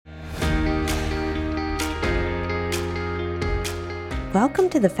Welcome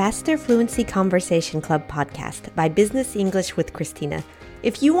to the Faster Fluency Conversation Club podcast by Business English with Christina.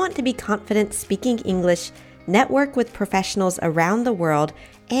 If you want to be confident speaking English, network with professionals around the world,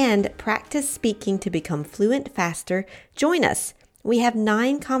 and practice speaking to become fluent faster, join us. We have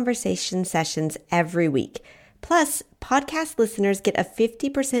 9 conversation sessions every week. Plus, podcast listeners get a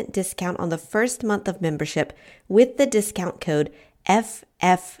 50% discount on the first month of membership with the discount code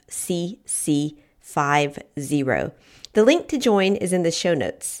FFCC50. The link to join is in the show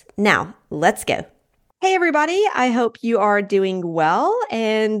notes. Now, let's go. Hey, everybody. I hope you are doing well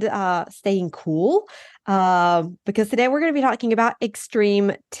and staying cool because today we're going to be talking about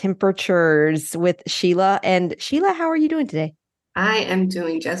extreme temperatures with Sheila. And Sheila, how are you doing today? I am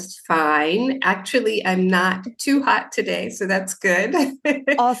doing just fine. Actually, I'm not too hot today, so that's good.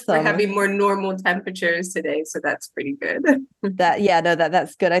 Awesome. We're having more normal temperatures today, so that's pretty good.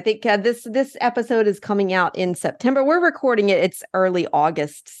 That's good. I think this episode is coming out in September. We're recording it. It's early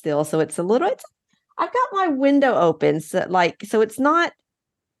August still, so I've got my window open, so it's not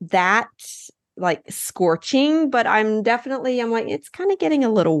that scorching, but I'm like, it's kind of getting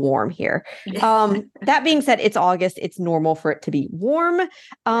a little warm here. That being said, it's August. It's normal for it to be warm.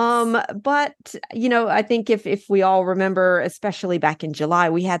 But I think if we all remember, especially back in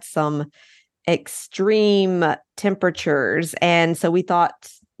July, we had some extreme temperatures. And so we thought,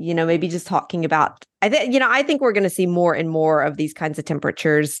 maybe just talking about, I think we're going to see more and more of these kinds of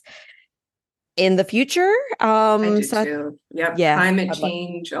temperatures in the future. I do too. Yep. Yeah. Climate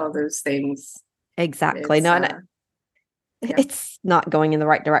change, all those things. Exactly. It's not going in the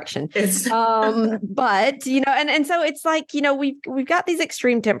right direction. But and so it's like, we've got these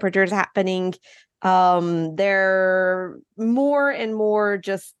extreme temperatures happening. They're more and more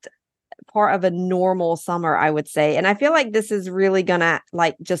just part of a normal summer, I would say. And I feel like this is really gonna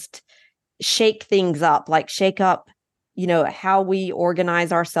just shake things up, shake up, how we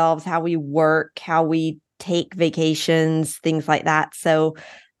organize ourselves, how we work, how we take vacations, things like that. So,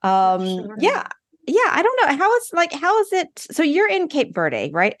 sure. Yeah, I don't know. How is it? So you're in Cape Verde,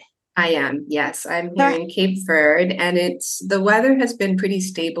 right? I am. Yes, I'm here in Cape Verde, and the weather has been pretty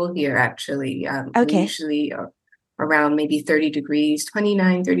stable here, actually. Okay. Usually around maybe 30 degrees,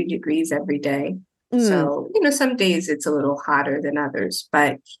 29, 30 degrees every day. So, some days it's a little hotter than others,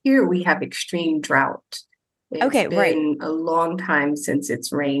 but here we have extreme drought. It's been a long time since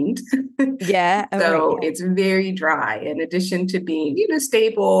it's rained. Yeah. So it's very dry. In addition to being,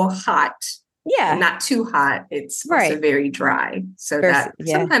 stable, hot. Yeah. Not too hot. It's also very dry. So that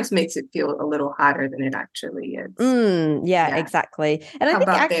sometimes makes it feel a little hotter than it actually is. Yeah, exactly. And how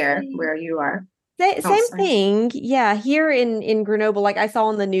about there where you are? Same thing. Yeah. Here in Grenoble, I saw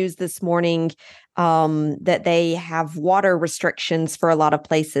on the news this morning that they have water restrictions for a lot of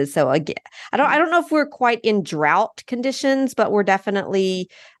places. So again, I don't know if we're quite in drought conditions, but we're definitely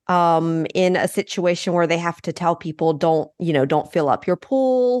in a situation where they have to tell people don't fill up your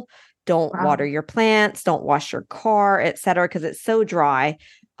pool. Don't water your plants, don't wash your car, et cetera, because it's so dry.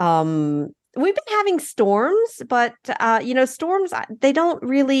 We've been having storms, but, storms, they don't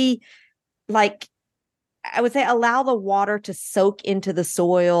really, I would say, allow the water to soak into the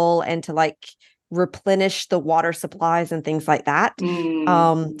soil and to, replenish the water supplies and things like that.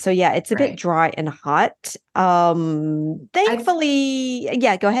 So, yeah, it's a bit dry and hot. Thankfully,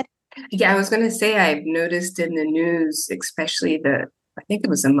 go ahead. Yeah, I was going to say, I've noticed in the news, especially I think it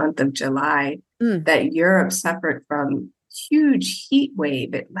was the month of July, that Europe suffered from huge heat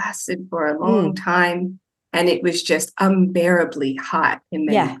wave. It lasted for a long time, and it was just unbearably hot in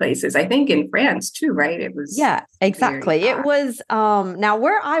many places. I think in France too, right? It was exactly. It was now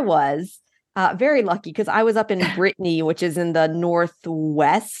where I was very lucky because I was up in Brittany, which is in the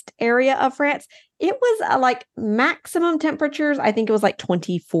northwest area of France. It was maximum temperatures. I think it was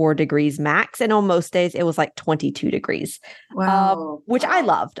 24 degrees max. And on most days, it was 22 degrees, which I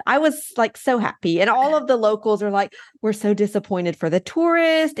loved. I was so happy. And all of the locals are we're so disappointed for the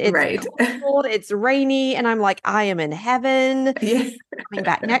tourist. It's cold, it's rainy. And I'm I am in heaven. Coming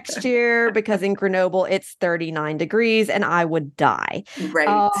back next year because in Grenoble, it's 39 degrees and I would die.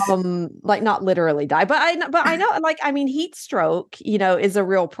 Right. Not literally die, but I know, heat stroke, is a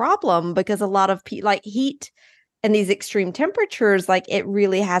real problem because a lot of heat and these extreme temperatures, it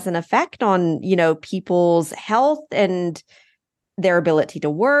really has an effect on, people's health and their ability to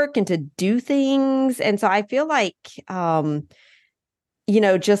work and to do things. And so I feel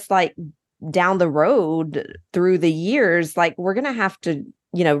just down the road through the years, we're going to have to,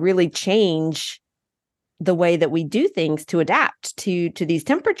 really change the way that we do things to adapt to these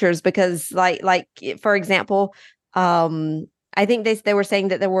temperatures because for example, I think they were saying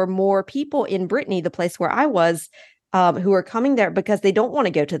that there were more people in Brittany, the place where I was, who are coming there because they don't want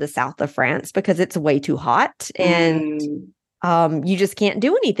to go to the south of France because it's way too hot. And you just can't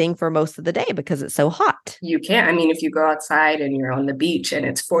do anything for most of the day because it's so hot. You can't. I mean, if you go outside and you're on the beach and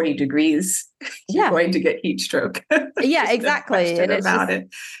it's 40 degrees, you're going to get heat stroke. Yeah, exactly. And it's about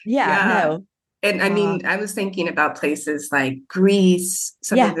it. Yeah, no. And I mean, I was thinking about places like Greece,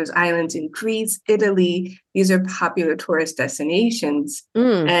 some of those islands in Greece, Italy. These are popular tourist destinations,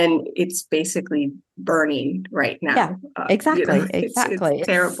 and it's basically burning right now. Yeah, exactly. It's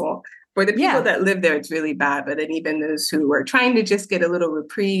terrible. For the people that live there, it's really bad. But then even those who are trying to just get a little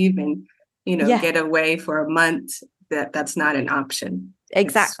reprieve and, get away for a month, that's not an option.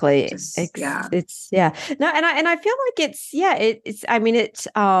 Exactly. It's No, and I feel like it's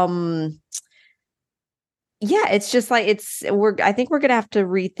just like I think we're going to have to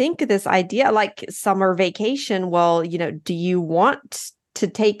rethink this idea, like summer vacation. Well, do you want to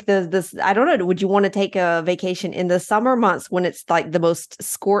take this, I don't know, would you want to take a vacation in the summer months when it's like the most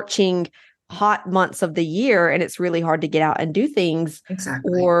scorching hot months of the year and it's really hard to get out and do things?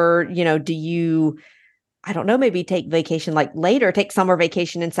 Exactly. Or, do you, I don't know, maybe take vacation like later, take summer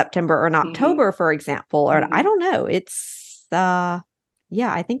vacation in September or in October, for example, or I don't know. It's, I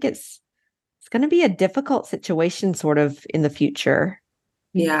think it's going to be a difficult situation sort of in the future.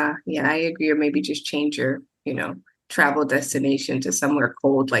 Yeah, I agree. Or maybe just change your, travel destination to somewhere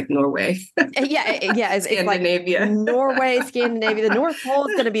cold like Norway. It's Scandinavia. Like Norway, Scandinavia. The North Pole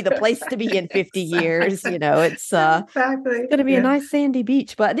is going to be the place to be in 50 years. It's exactly going to be a nice sandy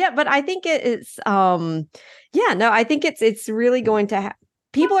beach. But I think I think it's really going to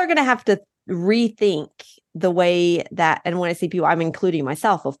people are going to have to rethink the way that, and when I say people, I'm including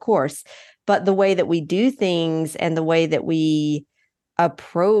myself, of course, but the way that we do things and the way that we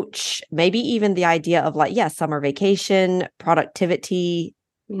approach maybe even the idea of like, summer vacation, productivity.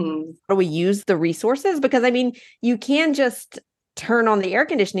 How do we use the resources? Because I mean, you can just turn on the air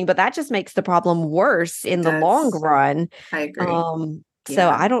conditioning, but that just makes the problem worse in the long run. I agree. So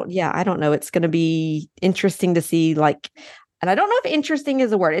I don't know. It's going to be interesting to see, like, and I don't know if interesting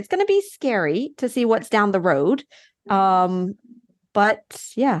is a word. It's going to be scary to see what's down the road. But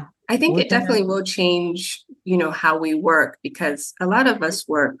yeah. I think it definitely will change, how we work, because a lot of us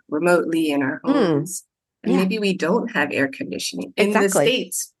work remotely in our homes and maybe we don't have air conditioning. In the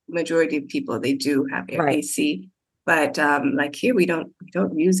States, majority of people, they do have AC, but like here, we don't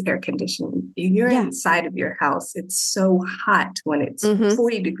use air conditioning. You're inside of your house. It's so hot when it's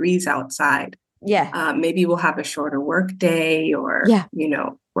 40 degrees outside. Yeah. Maybe we'll have a shorter work day or,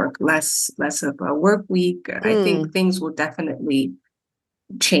 work less of a work week. I think things will definitely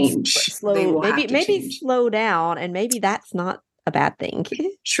change. Maybe slow down, and maybe that's not a bad thing.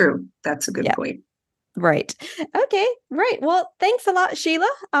 True. That's a good point. Right. Okay. Right. Well, thanks a lot, Sheila.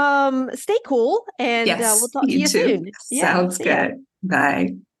 Stay cool, and we'll talk to you soon. Sounds good.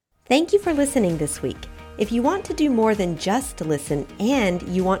 Bye. Thank you for listening this week. If you want to do more than just listen and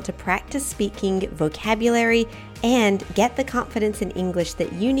you want to practice speaking vocabulary and get the confidence in English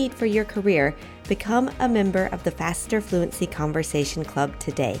that you need for your career, become a member of the Faster Fluency Conversation Club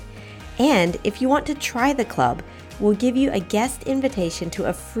today. And if you want to try the club, we'll give you a guest invitation to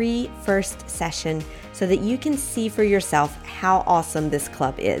a free first session so that you can see for yourself how awesome this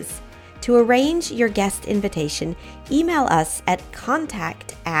club is. To arrange your guest invitation, email us at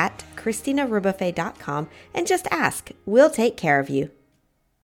contact@ChristinaRebuffet.com and just ask. We'll take care of you.